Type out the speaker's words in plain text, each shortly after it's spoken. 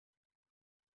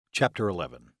Chapter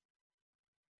 11.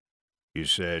 You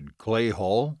said Clay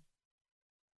Hall?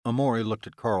 Amori looked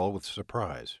at Carl with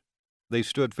surprise. They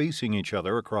stood facing each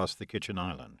other across the kitchen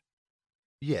island.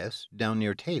 Yes, down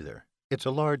near Taylor. It's a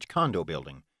large condo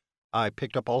building. I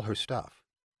picked up all her stuff.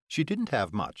 She didn't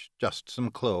have much, just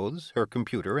some clothes, her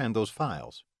computer, and those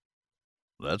files.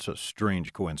 That's a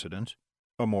strange coincidence,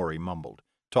 Amori mumbled,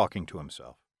 talking to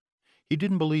himself. He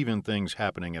didn't believe in things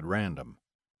happening at random.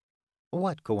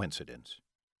 What coincidence?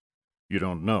 You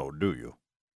don't know, do you?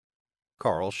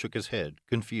 Carl shook his head,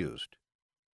 confused.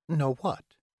 Know what?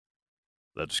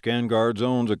 That Scanguards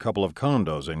owns a couple of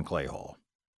condos in Clay Hall.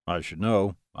 I should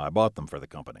know. I bought them for the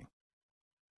company.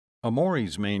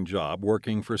 Amori's main job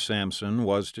working for Samson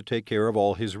was to take care of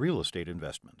all his real estate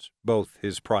investments, both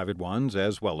his private ones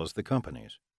as well as the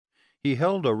company's. He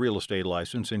held a real estate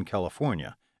license in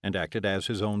California and acted as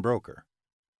his own broker.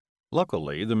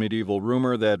 Luckily, the medieval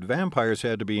rumor that vampires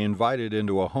had to be invited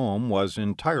into a home was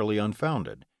entirely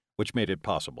unfounded, which made it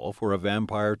possible for a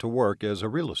vampire to work as a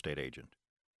real estate agent.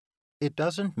 It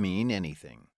doesn't mean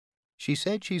anything. She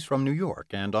said she's from New York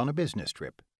and on a business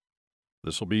trip.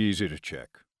 This'll be easy to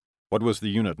check. What was the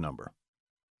unit number?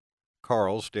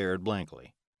 Carl stared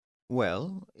blankly.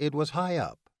 Well, it was high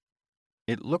up.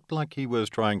 It looked like he was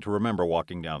trying to remember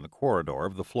walking down the corridor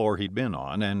of the floor he'd been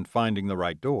on and finding the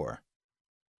right door.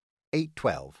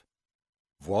 812.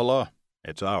 Voila,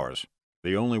 it's ours.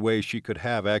 The only way she could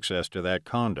have access to that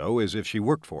condo is if she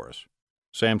worked for us.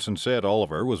 Samson said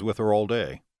Oliver was with her all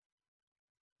day.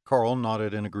 Carl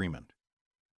nodded in agreement.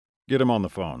 Get him on the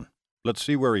phone. Let's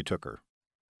see where he took her.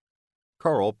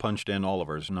 Carl punched in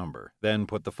Oliver's number, then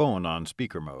put the phone on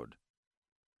speaker mode.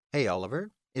 Hey,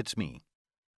 Oliver, it's me.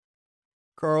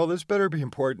 Carl, this better be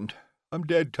important. I'm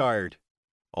dead tired.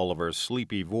 Oliver's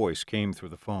sleepy voice came through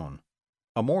the phone.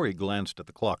 Amori glanced at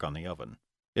the clock on the oven.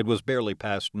 It was barely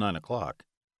past 9 o'clock.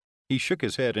 He shook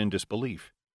his head in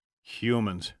disbelief.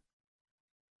 Humans.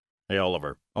 Hey,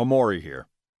 Oliver, Amori here.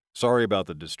 Sorry about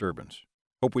the disturbance.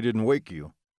 Hope we didn't wake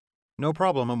you. No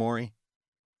problem, Amori.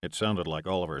 It sounded like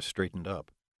Oliver straightened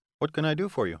up. What can I do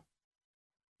for you?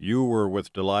 You were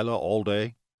with Delilah all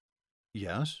day?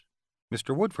 Yes.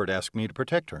 Mr. Woodford asked me to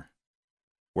protect her.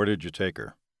 Where did you take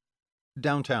her?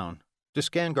 Downtown, to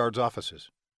Scanguard's offices.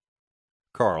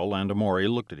 Carl and Amori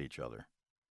looked at each other.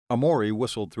 Amori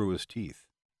whistled through his teeth.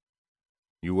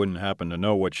 You wouldn't happen to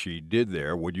know what she did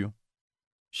there, would you?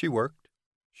 She worked.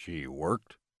 She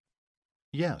worked?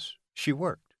 Yes, she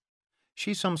worked.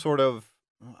 She's some sort of,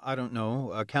 I don't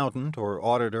know, accountant or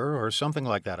auditor or something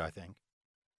like that, I think.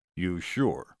 You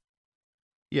sure?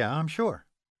 Yeah, I'm sure.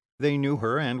 They knew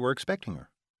her and were expecting her.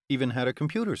 Even had a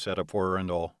computer set up for her and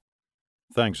all.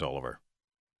 Thanks, Oliver.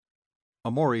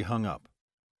 Amori hung up.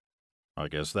 I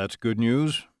guess that's good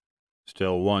news.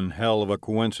 Still one hell of a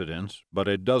coincidence, but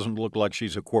it doesn't look like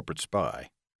she's a corporate spy.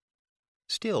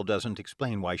 Still doesn't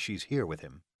explain why she's here with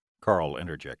him, Carl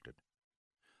interjected.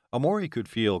 Amori could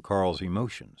feel Carl's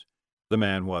emotions. The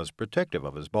man was protective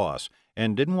of his boss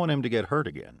and didn't want him to get hurt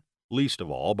again, least of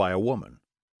all by a woman.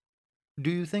 Do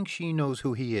you think she knows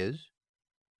who he is?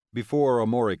 Before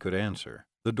Amori could answer,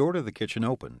 the door to the kitchen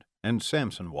opened, and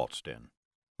Samson waltzed in.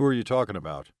 Who are you talking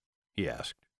about? He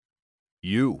asked.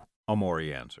 You,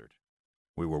 Amori answered.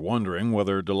 We were wondering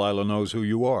whether Delilah knows who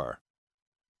you are.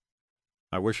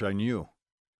 I wish I knew.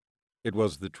 It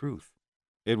was the truth.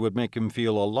 It would make him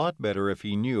feel a lot better if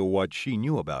he knew what she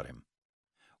knew about him.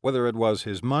 Whether it was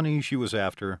his money she was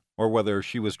after, or whether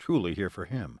she was truly here for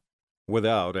him,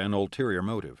 without an ulterior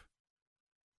motive.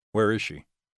 Where is she?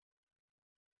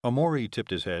 Amori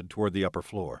tipped his head toward the upper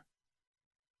floor.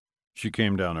 She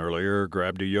came down earlier,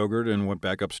 grabbed a yogurt, and went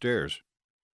back upstairs.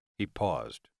 He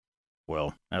paused.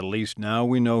 Well, at least now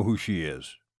we know who she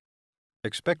is.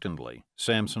 Expectantly,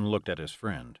 Samson looked at his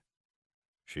friend.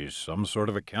 She's some sort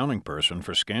of accounting person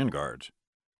for Scanguards.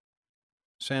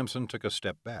 Samson took a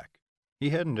step back.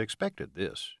 He hadn't expected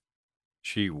this.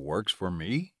 She works for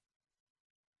me?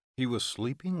 He was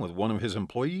sleeping with one of his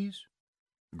employees?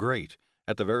 Great.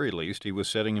 At the very least, he was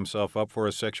setting himself up for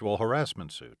a sexual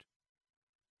harassment suit.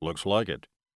 Looks like it.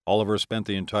 Oliver spent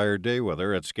the entire day with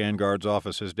her at Scanguard's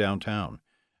offices downtown.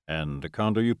 And the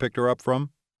condo you picked her up from?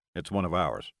 It's one of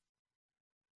ours.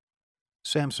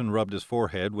 Samson rubbed his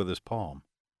forehead with his palm.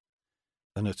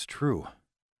 Then it's true.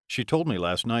 She told me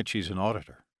last night she's an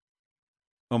auditor.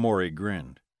 Amori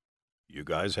grinned. You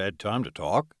guys had time to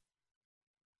talk?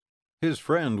 His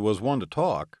friend was one to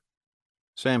talk.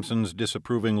 Samson's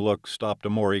disapproving look stopped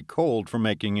Amori cold from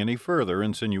making any further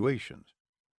insinuations.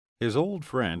 His old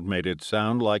friend made it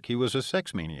sound like he was a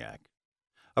sex maniac.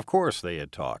 Of course they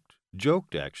had talked,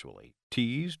 joked actually,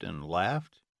 teased and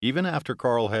laughed, even after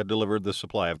Carl had delivered the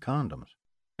supply of condoms,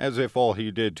 as if all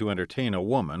he did to entertain a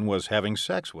woman was having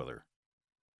sex with her.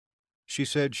 She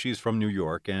said she's from New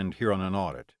York and here on an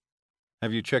audit.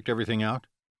 Have you checked everything out?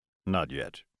 Not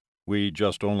yet. We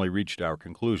just only reached our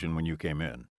conclusion when you came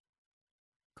in.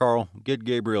 Carl, get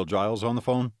Gabriel Giles on the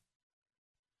phone.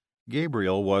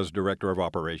 Gabriel was director of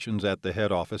operations at the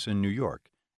head office in New York,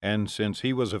 and since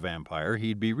he was a vampire,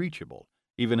 he'd be reachable,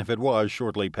 even if it was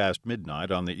shortly past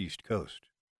midnight on the East Coast.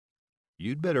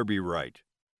 You'd better be right.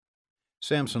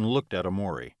 Samson looked at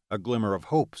Amori, a glimmer of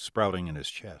hope sprouting in his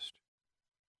chest.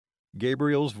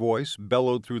 Gabriel's voice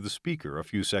bellowed through the speaker a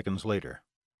few seconds later.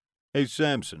 Hey,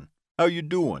 Samson, how you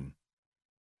doing?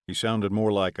 He sounded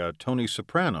more like a Tony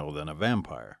Soprano than a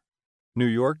vampire. New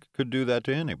York could do that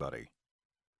to anybody.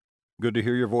 Good to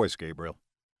hear your voice, Gabriel.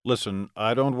 Listen,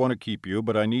 I don't want to keep you,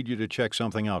 but I need you to check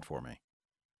something out for me.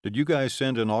 Did you guys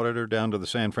send an auditor down to the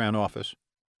San Fran office?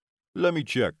 Let me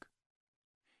check.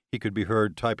 He could be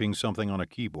heard typing something on a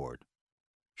keyboard.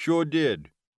 Sure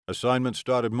did. Assignment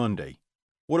started Monday.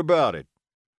 What about it?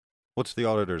 What's the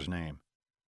auditor's name?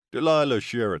 Delilah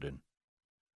Sheridan.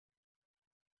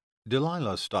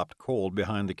 Delilah stopped cold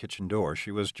behind the kitchen door she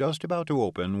was just about to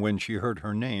open when she heard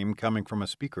her name coming from a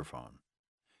speakerphone.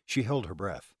 She held her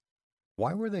breath.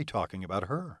 Why were they talking about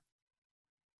her?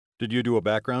 Did you do a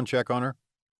background check on her?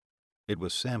 It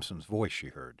was Samson's voice she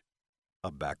heard.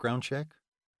 A background check?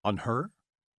 On her?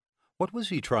 What was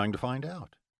he trying to find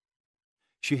out?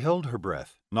 She held her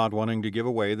breath, not wanting to give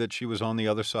away that she was on the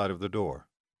other side of the door.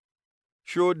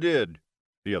 Sure did,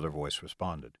 the other voice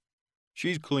responded.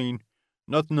 She's clean.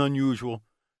 Nothing unusual.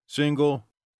 Single.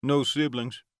 No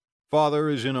siblings. Father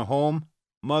is in a home.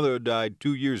 Mother died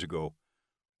 2 years ago.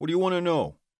 What do you want to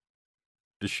know?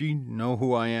 Does she know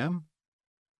who I am?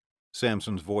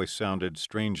 Samson's voice sounded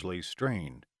strangely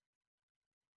strained.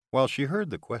 While she heard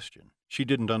the question, she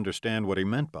didn't understand what he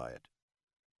meant by it.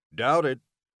 Doubt it,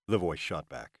 the voice shot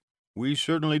back. We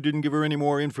certainly didn't give her any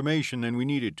more information than we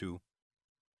needed to.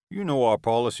 You know our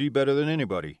policy better than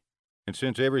anybody, and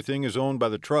since everything is owned by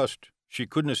the trust, she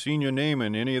couldn't have seen your name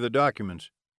in any of the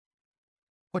documents.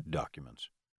 What documents?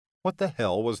 What the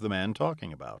hell was the man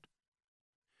talking about?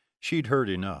 She'd heard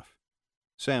enough.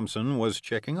 Samson was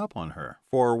checking up on her,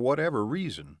 for whatever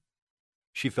reason.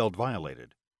 She felt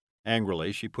violated.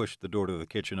 Angrily, she pushed the door to the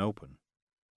kitchen open.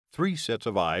 3 sets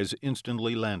of eyes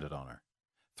instantly landed on her.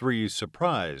 3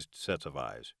 surprised sets of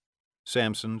eyes.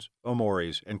 Samson's,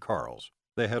 Amori's, and Carl's.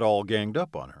 They had all ganged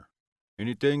up on her.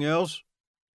 Anything else?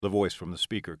 The voice from the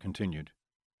speaker continued.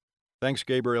 Thanks,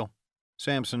 Gabriel.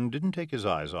 Samson didn't take his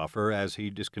eyes off her as he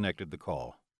disconnected the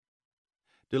call.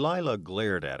 Delilah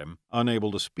glared at him, unable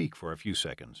to speak for a few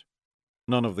seconds.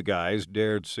 None of the guys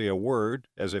dared say a word,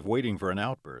 as if waiting for an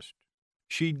outburst.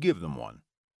 She'd give them one.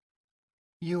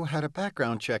 You had a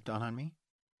background check done on me?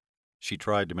 She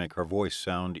tried to make her voice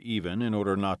sound even in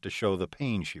order not to show the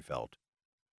pain she felt.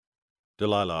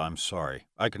 Delilah, I'm sorry.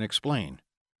 I can explain.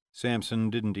 Samson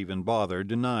didn't even bother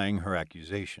denying her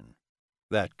accusation.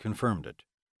 That confirmed it.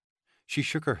 She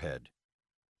shook her head.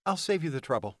 I'll save you the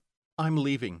trouble. I'm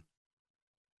leaving.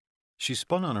 She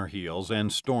spun on her heels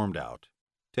and stormed out.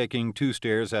 Taking 2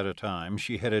 stairs at a time,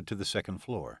 she headed to the 2nd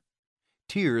floor.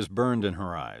 Tears burned in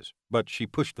her eyes, but she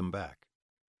pushed them back.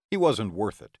 He wasn't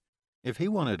worth it. If he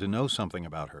wanted to know something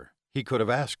about her, he could have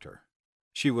asked her.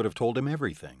 She would have told him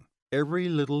everything, every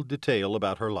little detail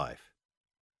about her life.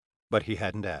 But he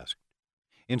hadn't asked.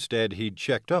 Instead, he'd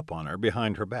checked up on her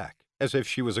behind her back, as if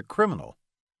she was a criminal.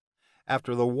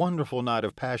 After the wonderful night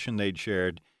of passion they'd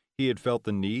shared, he had felt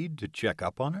the need to check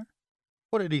up on her?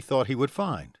 What had he thought he would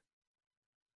find?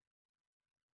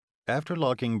 After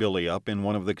locking Billy up in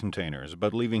one of the containers,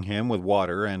 but leaving him with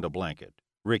water and a blanket,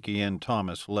 Ricky and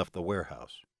Thomas left the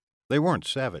warehouse. They weren't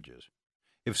savages.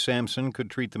 If Samson could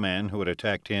treat the man who had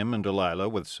attacked him and Delilah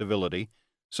with civility,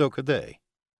 so could they.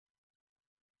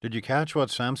 Did you catch what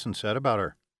Samson said about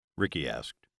her? Ricky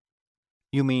asked.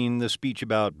 You mean the speech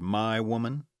about my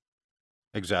woman?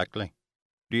 Exactly.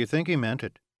 Do you think he meant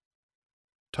it?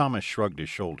 Thomas shrugged his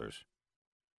shoulders.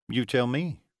 You tell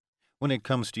me. When it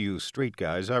comes to you straight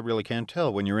guys, I really can't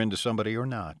tell when you're into somebody or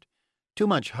not. Too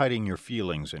much hiding your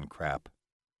feelings and crap.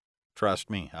 Trust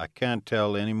me, I can't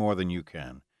tell any more than you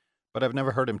can. But I've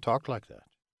never heard him talk like that.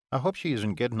 I hope she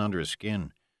isn't getting under his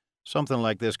skin. Something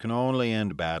like this can only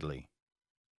end badly.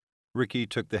 Ricky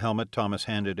took the helmet Thomas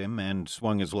handed him and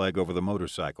swung his leg over the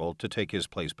motorcycle to take his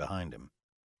place behind him.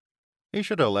 He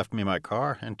should have left me my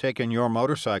car and taken your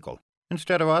motorcycle,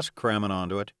 instead of us cramming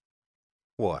onto it.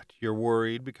 What, you're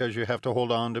worried because you have to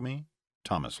hold on to me?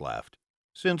 Thomas laughed.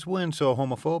 Since when so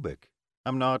homophobic?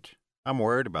 I'm not. I'm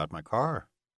worried about my car.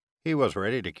 He was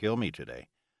ready to kill me today.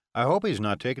 I hope he's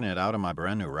not taking it out on my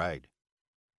brand new ride.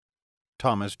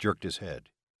 Thomas jerked his head.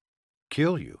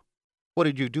 Kill you? What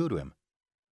did you do to him?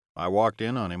 I walked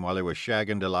in on him while he was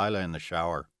shagging Delilah in the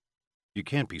shower. You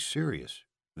can't be serious.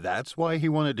 That's why he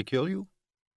wanted to kill you?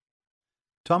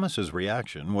 Thomas's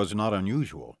reaction was not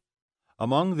unusual.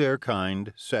 Among their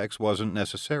kind, sex wasn't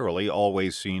necessarily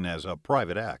always seen as a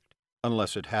private act,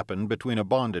 unless it happened between a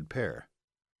bonded pair.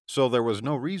 So there was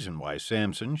no reason why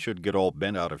Samson should get all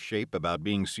bent out of shape about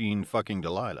being seen fucking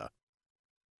Delilah.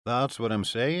 That's what I'm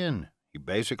saying. He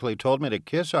basically told me to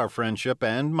kiss our friendship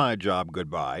and my job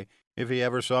goodbye if he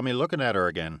ever saw me looking at her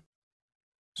again.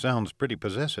 Sounds pretty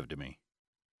possessive to me.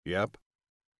 Yep.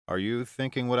 Are you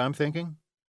thinking what I'm thinking?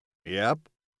 Yep.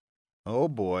 Oh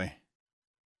boy.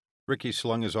 Ricky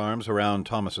slung his arms around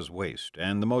Thomas's waist,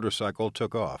 and the motorcycle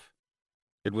took off.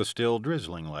 It was still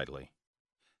drizzling lightly.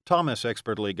 Thomas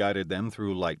expertly guided them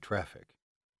through light traffic.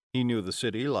 He knew the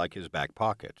city like his back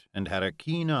pocket, and had a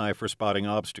keen eye for spotting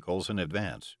obstacles in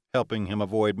advance, helping him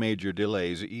avoid major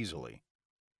delays easily.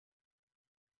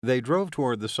 They drove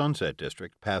toward the Sunset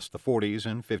District, past the 40s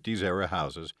and 50s era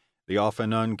houses, the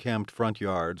often unkempt front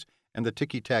yards, and the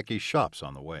ticky-tacky shops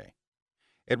on the way.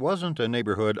 It wasn't a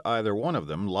neighborhood either one of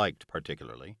them liked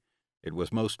particularly. It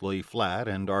was mostly flat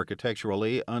and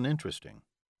architecturally uninteresting.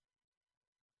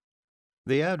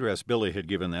 The address Billy had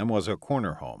given them was a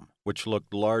corner home, which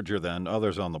looked larger than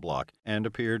others on the block and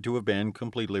appeared to have been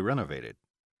completely renovated.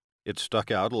 It stuck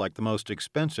out like the most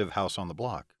expensive house on the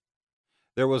block.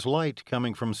 There was light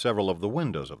coming from several of the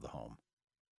windows of the home.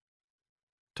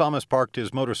 Thomas parked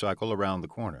his motorcycle around the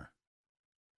corner.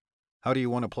 How do you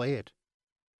want to play it?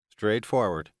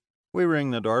 Straightforward. We ring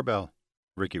the doorbell,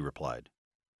 Ricky replied.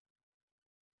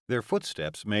 Their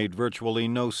footsteps made virtually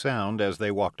no sound as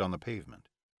they walked on the pavement.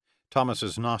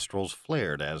 Thomas's nostrils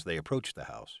flared as they approached the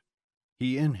house.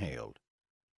 He inhaled.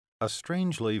 A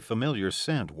strangely familiar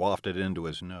scent wafted into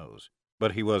his nose,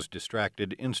 but he was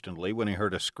distracted instantly when he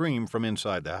heard a scream from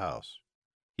inside the house.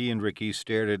 He and Ricky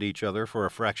stared at each other for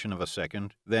a fraction of a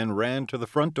second, then ran to the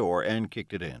front door and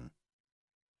kicked it in.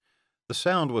 The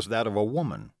sound was that of a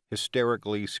woman,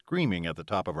 hysterically screaming at the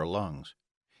top of her lungs.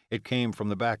 It came from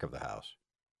the back of the house.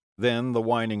 Then the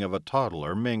whining of a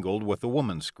toddler mingled with the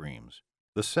woman's screams.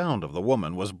 The sound of the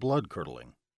woman was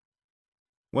blood-curdling.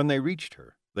 When they reached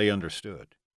her, they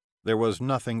understood. There was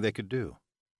nothing they could do.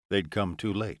 They'd come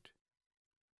too late.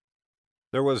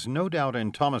 There was no doubt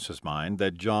in Thomas's mind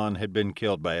that John had been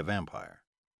killed by a vampire.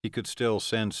 He could still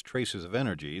sense traces of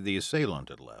energy the assailant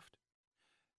had left.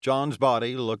 John's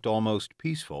body looked almost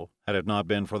peaceful had it not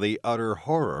been for the utter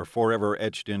horror forever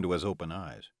etched into his open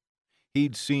eyes.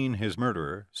 He'd seen his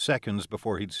murderer seconds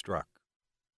before he'd struck.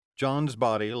 John's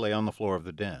body lay on the floor of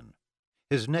the den.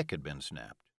 His neck had been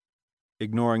snapped.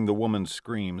 Ignoring the woman's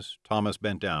screams, Thomas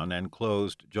bent down and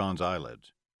closed John's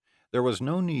eyelids. There was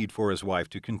no need for his wife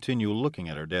to continue looking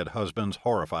at her dead husband's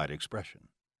horrified expression.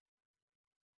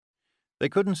 They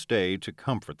couldn't stay to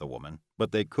comfort the woman,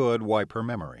 but they could wipe her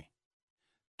memory.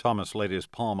 Thomas laid his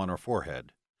palm on her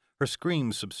forehead. Her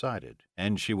screams subsided,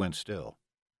 and she went still.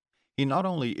 He not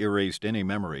only erased any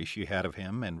memory she had of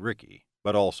him and Ricky,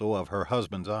 but also of her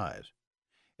husband's eyes.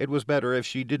 It was better if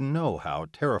she didn't know how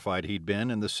terrified he'd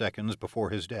been in the seconds before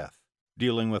his death.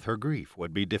 Dealing with her grief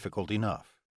would be difficult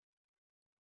enough.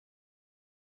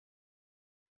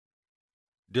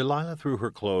 Delilah threw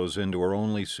her clothes into her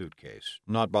only suitcase,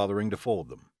 not bothering to fold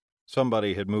them.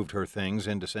 Somebody had moved her things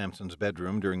into Samson's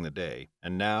bedroom during the day,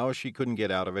 and now she couldn't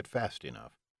get out of it fast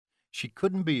enough. She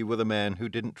couldn't be with a man who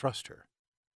didn't trust her.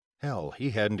 Hell,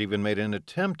 he hadn't even made an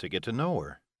attempt to get to know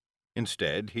her.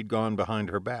 Instead, he'd gone behind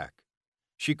her back.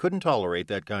 She couldn't tolerate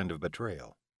that kind of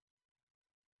betrayal.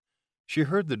 She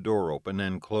heard the door open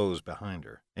and close behind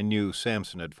her, and knew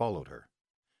Samson had followed her.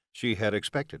 She had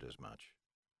expected as much.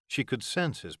 She could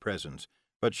sense his presence,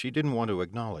 but she didn't want to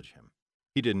acknowledge him.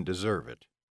 He didn't deserve it.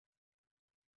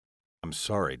 I'm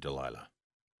sorry, Delilah.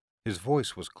 His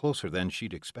voice was closer than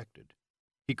she'd expected.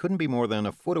 He couldn't be more than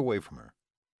a foot away from her.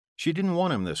 She didn't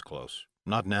want him this close,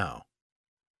 not now.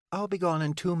 I'll be gone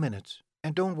in 2 minutes,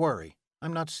 and don't worry,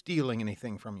 I'm not stealing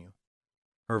anything from you.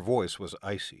 Her voice was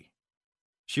icy.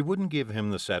 She wouldn't give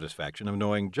him the satisfaction of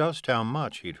knowing just how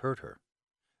much he'd hurt her.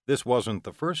 This wasn't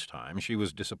the first time she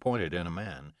was disappointed in a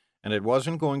man, and it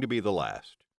wasn't going to be the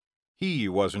last. He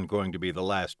wasn't going to be the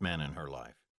last man in her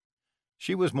life.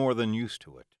 She was more than used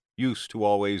to it, used to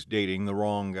always dating the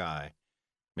wrong guy.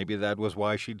 Maybe that was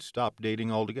why she'd stopped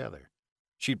dating altogether.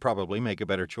 She'd probably make a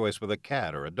better choice with a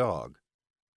cat or a dog.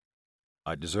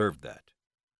 I deserved that.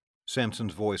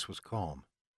 Samson's voice was calm.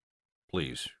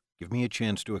 Please, give me a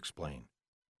chance to explain.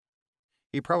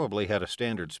 He probably had a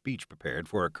standard speech prepared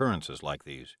for occurrences like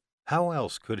these. How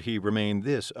else could he remain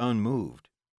this unmoved?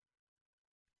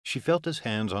 She felt his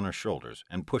hands on her shoulders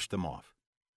and pushed them off.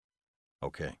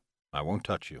 Okay, I won't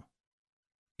touch you.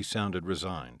 He sounded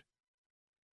resigned.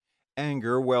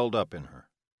 Anger welled up in her.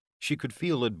 She could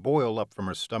feel it boil up from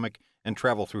her stomach and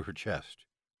travel through her chest.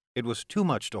 It was too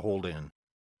much to hold in.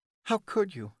 How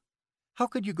could you? How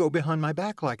could you go behind my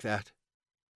back like that?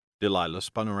 Delilah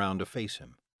spun around to face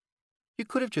him. You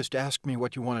could have just asked me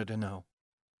what you wanted to know.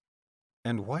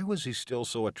 And why was he still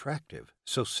so attractive,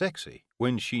 so sexy,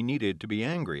 when she needed to be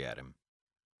angry at him?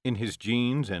 In his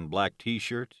jeans and black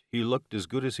t-shirt, he looked as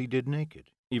good as he did naked,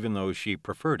 even though she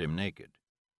preferred him naked.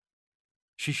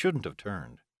 She shouldn't have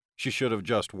turned. She should have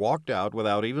just walked out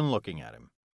without even looking at him.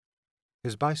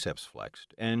 His biceps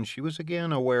flexed, and she was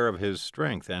again aware of his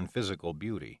strength and physical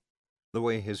beauty. The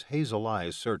way his hazel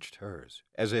eyes searched hers,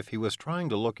 as if he was trying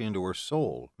to look into her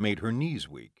soul, made her knees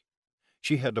weak.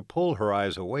 She had to pull her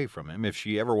eyes away from him if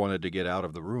she ever wanted to get out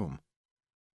of the room.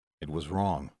 It was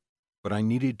wrong, but I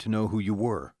needed to know who you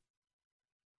were.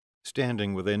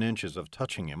 Standing within inches of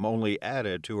touching him only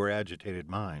added to her agitated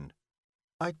mind.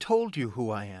 I told you who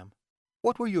I am.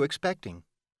 What were you expecting?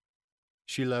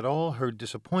 She let all her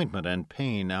disappointment and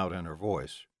pain out in her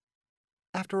voice.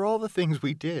 After all the things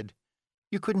we did,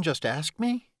 you couldn't just ask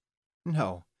me?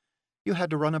 No, you had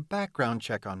to run a background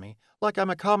check on me, like I'm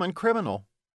a common criminal.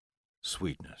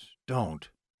 Sweetness, don't.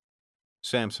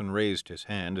 Samson raised his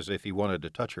hand as if he wanted to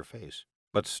touch her face,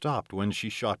 but stopped when she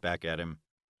shot back at him.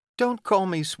 Don't call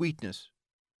me Sweetness.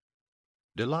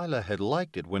 Delilah had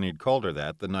liked it when he'd called her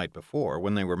that the night before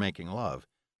when they were making love,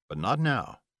 but not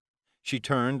now. She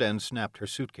turned and snapped her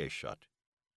suitcase shut.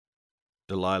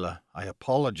 Delilah, I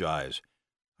apologize.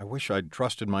 I wish I'd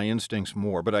trusted my instincts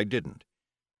more, but I didn't.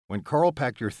 When Carl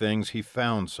packed your things, he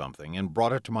found something and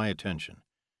brought it to my attention.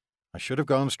 I should have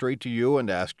gone straight to you and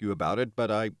asked you about it, but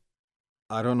I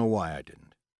don't know why I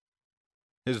didn't.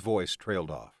 His voice trailed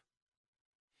off.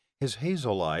 His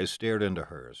hazel eyes stared into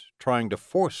hers, trying to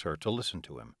force her to listen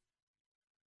to him.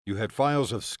 You had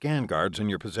files of scan guards in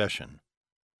your possession.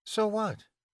 So what?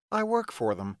 I work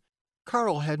for them.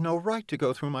 Carl had no right to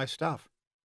go through my stuff.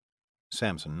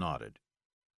 Samson nodded.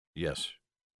 Yes,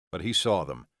 but he saw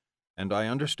them, and I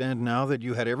understand now that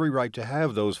you had every right to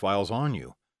have those files on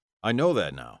you. I know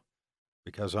that now,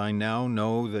 because I now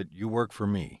know that you work for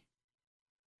me.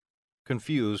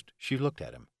 Confused, she looked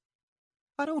at him.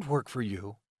 I don't work for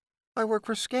you. I work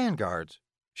for scan guards,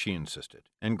 she insisted,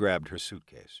 and grabbed her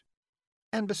suitcase.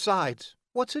 And besides,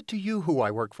 what's it to you who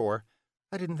I work for?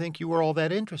 I didn't think you were all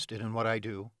that interested in what I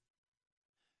do.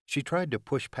 She tried to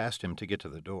push past him to get to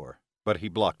the door, but he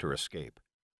blocked her escape.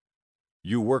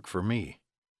 You work for me.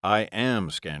 I am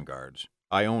Scan Guards.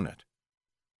 I own it.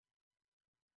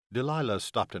 Delilah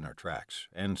stopped in her tracks,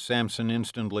 and Samson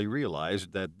instantly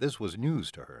realized that this was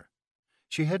news to her.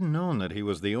 She hadn't known that he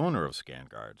was the owner of Scan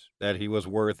Guards, that he was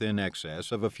worth in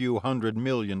excess of a few $100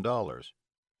 million.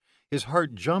 His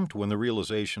heart jumped when the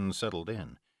realization settled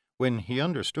in, when he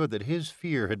understood that his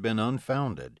fear had been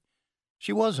unfounded.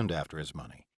 She wasn't after his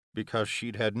money, because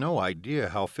she'd had no idea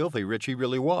how filthy rich he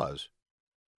really was.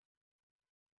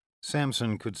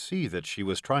 Samson could see that she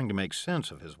was trying to make sense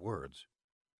of his words,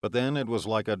 but then it was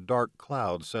like a dark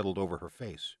cloud settled over her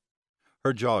face.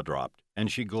 Her jaw dropped,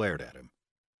 and she glared at him.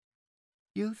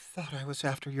 You thought I was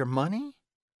after your money?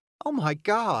 Oh, my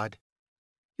God!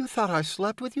 You thought I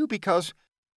slept with you because...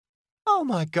 Oh,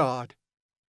 my God!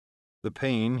 The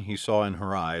pain he saw in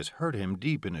her eyes hurt him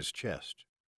deep in his chest.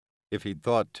 If he'd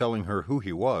thought telling her who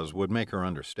he was would make her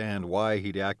understand why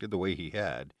he'd acted the way he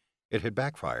had, it had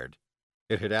backfired.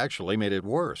 It had actually made it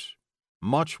worse.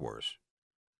 Much worse.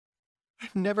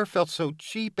 I've never felt so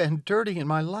cheap and dirty in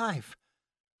my life.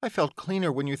 I felt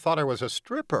cleaner when you thought I was a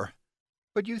stripper.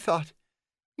 But you thought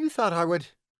I would...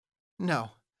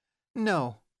 No.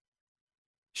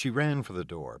 She ran for the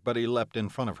door, but he leapt in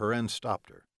front of her and stopped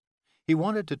her. He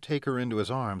wanted to take her into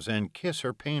his arms and kiss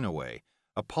her pain away,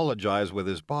 apologize with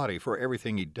his body for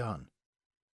everything he'd done.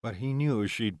 But he knew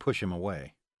she'd push him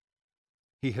away.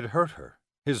 He had hurt her,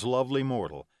 his lovely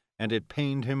mortal, and it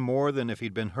pained him more than if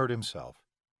he'd been hurt himself.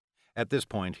 At this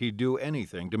point, he'd do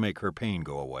anything to make her pain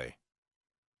go away.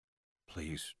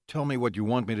 Please, tell me what you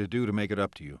want me to do to make it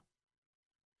up to you.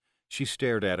 She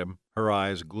stared at him, her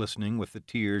eyes glistening with the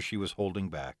tears she was holding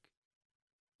back.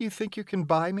 You think you can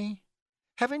buy me?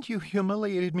 Haven't you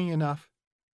humiliated me enough?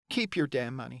 Keep your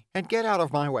damn money and get out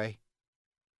of my way.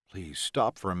 Please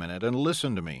stop for a minute and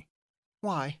listen to me.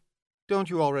 Why? Don't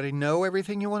you already know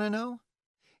everything you want to know?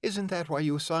 Isn't that why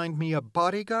you assigned me a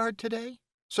bodyguard today?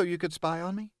 So you could spy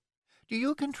on me? Do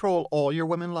you control all your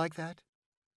women like that?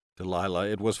 Delilah,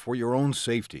 it was for your own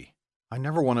safety. I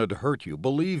never wanted to hurt you,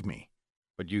 believe me.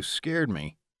 But you scared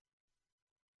me."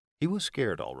 He was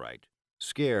scared, all right.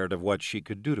 Scared of what she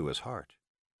could do to his heart.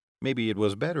 Maybe it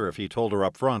was better if he told her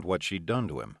up front what she'd done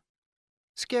to him.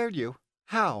 Scared you?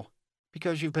 How?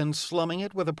 Because you've been slumming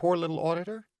it with a poor little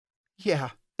auditor?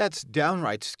 Yeah, that's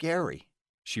downright scary,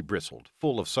 she bristled,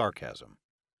 full of sarcasm.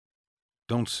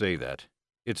 Don't say that.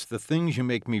 It's the things you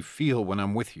make me feel when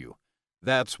I'm with you.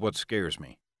 That's what scares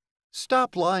me.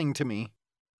 Stop lying to me.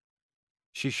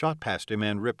 She shot past him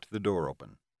and ripped the door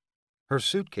open. Her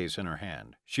suitcase in her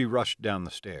hand, she rushed down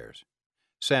the stairs.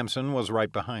 Samson was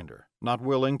right behind her, not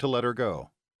willing to let her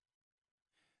go.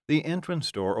 The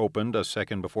entrance door opened a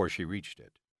second before she reached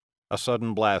it. A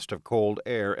sudden blast of cold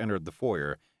air entered the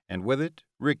foyer, and with it,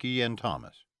 Ricky and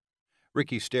Thomas.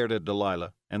 Ricky stared at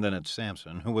Delilah and then at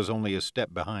Samson, who was only a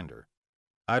step behind her.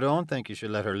 "I don't think you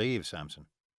should let her leave, Samson."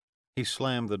 He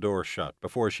slammed the door shut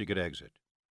before she could exit.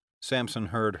 Samson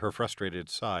heard her frustrated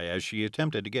sigh as she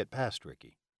attempted to get past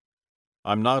Ricky.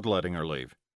 "I'm not letting her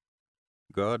leave."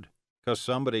 "Good, 'cause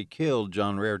somebody killed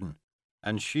John Reardon,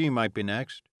 and she might be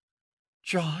next."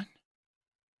 "John?"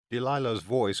 Delilah's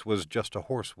voice was just a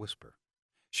hoarse whisper.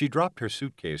 She dropped her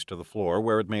suitcase to the floor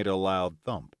where it made a loud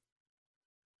thump.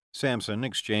 Samson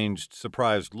exchanged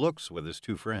surprised looks with his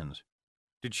two friends.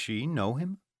 Did she know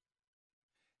him?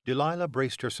 Delilah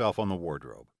braced herself on the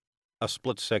wardrobe. A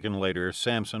split second later,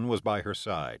 Samson was by her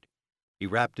side. He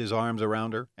wrapped his arms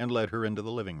around her and led her into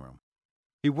the living room.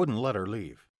 He wouldn't let her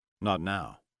leave. Not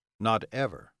now. Not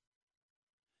ever.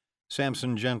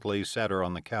 Samson gently sat her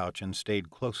on the couch and stayed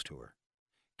close to her.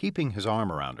 Keeping his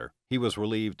arm around her, he was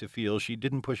relieved to feel she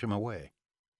didn't push him away.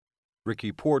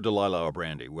 "Ricky, pour Delilah a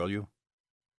brandy, will you?"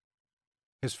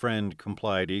 His friend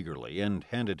complied eagerly and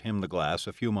handed him the glass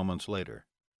a few moments later.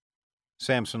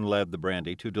 Samson led the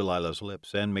brandy to Delilah's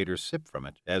lips and made her sip from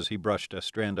it as he brushed a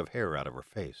strand of hair out of her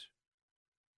face.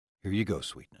 "Here you go,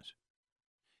 sweetness."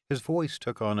 His voice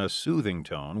took on a soothing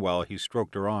tone while he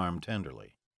stroked her arm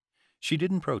tenderly. She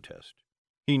didn't protest.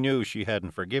 He knew she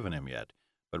hadn't forgiven him yet,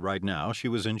 but right now she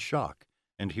was in shock,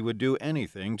 and he would do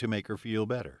anything to make her feel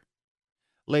better.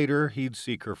 Later, he'd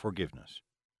seek her forgiveness.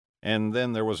 And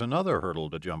then there was another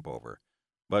hurdle to jump over,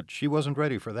 but she wasn't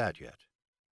ready for that yet.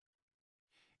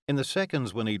 In the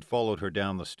seconds when he'd followed her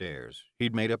down the stairs,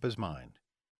 he'd made up his mind.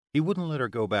 He wouldn't let her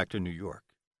go back to New York.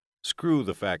 Screw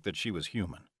the fact that she was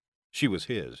human. She was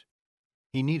his.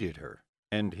 He needed her,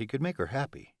 and he could make her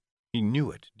happy. He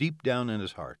knew it deep down in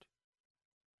his heart.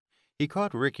 He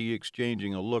caught Ricky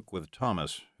exchanging a look with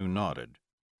Thomas, who nodded.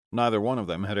 Neither one of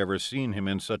them had ever seen him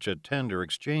in such a tender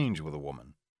exchange with a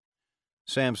woman.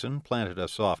 Samson planted a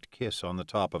soft kiss on the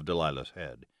top of Delilah's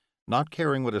head, not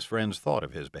caring what his friends thought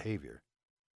of his behavior.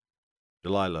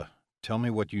 "Delilah, tell me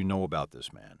what you know about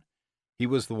this man. He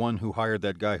was the one who hired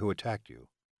that guy who attacked you."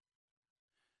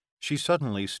 She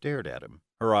suddenly stared at him,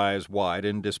 her eyes wide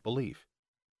in disbelief.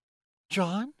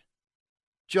 "John?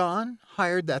 John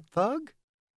hired that thug?"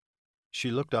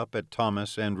 She looked up at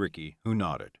Thomas and Ricky, who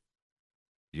nodded.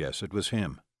 "Yes, it was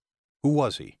him." "Who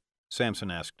was he?" Samson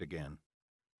asked again.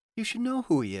 "You should know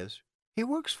who he is. He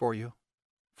works for you."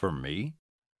 "For me?"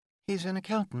 "He's an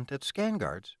accountant at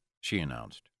Scanguards," she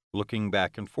announced, looking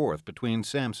back and forth between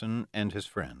Samson and his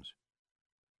friends.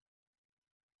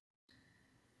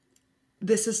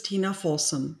 This is Tina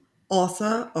Folsom,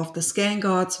 author of the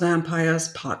Scanguards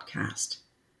Vampires podcast.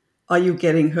 Are you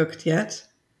getting hooked yet?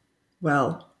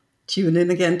 Well, tune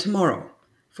in again tomorrow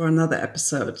for another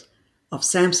episode of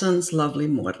Samson's Lovely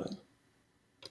Mortal.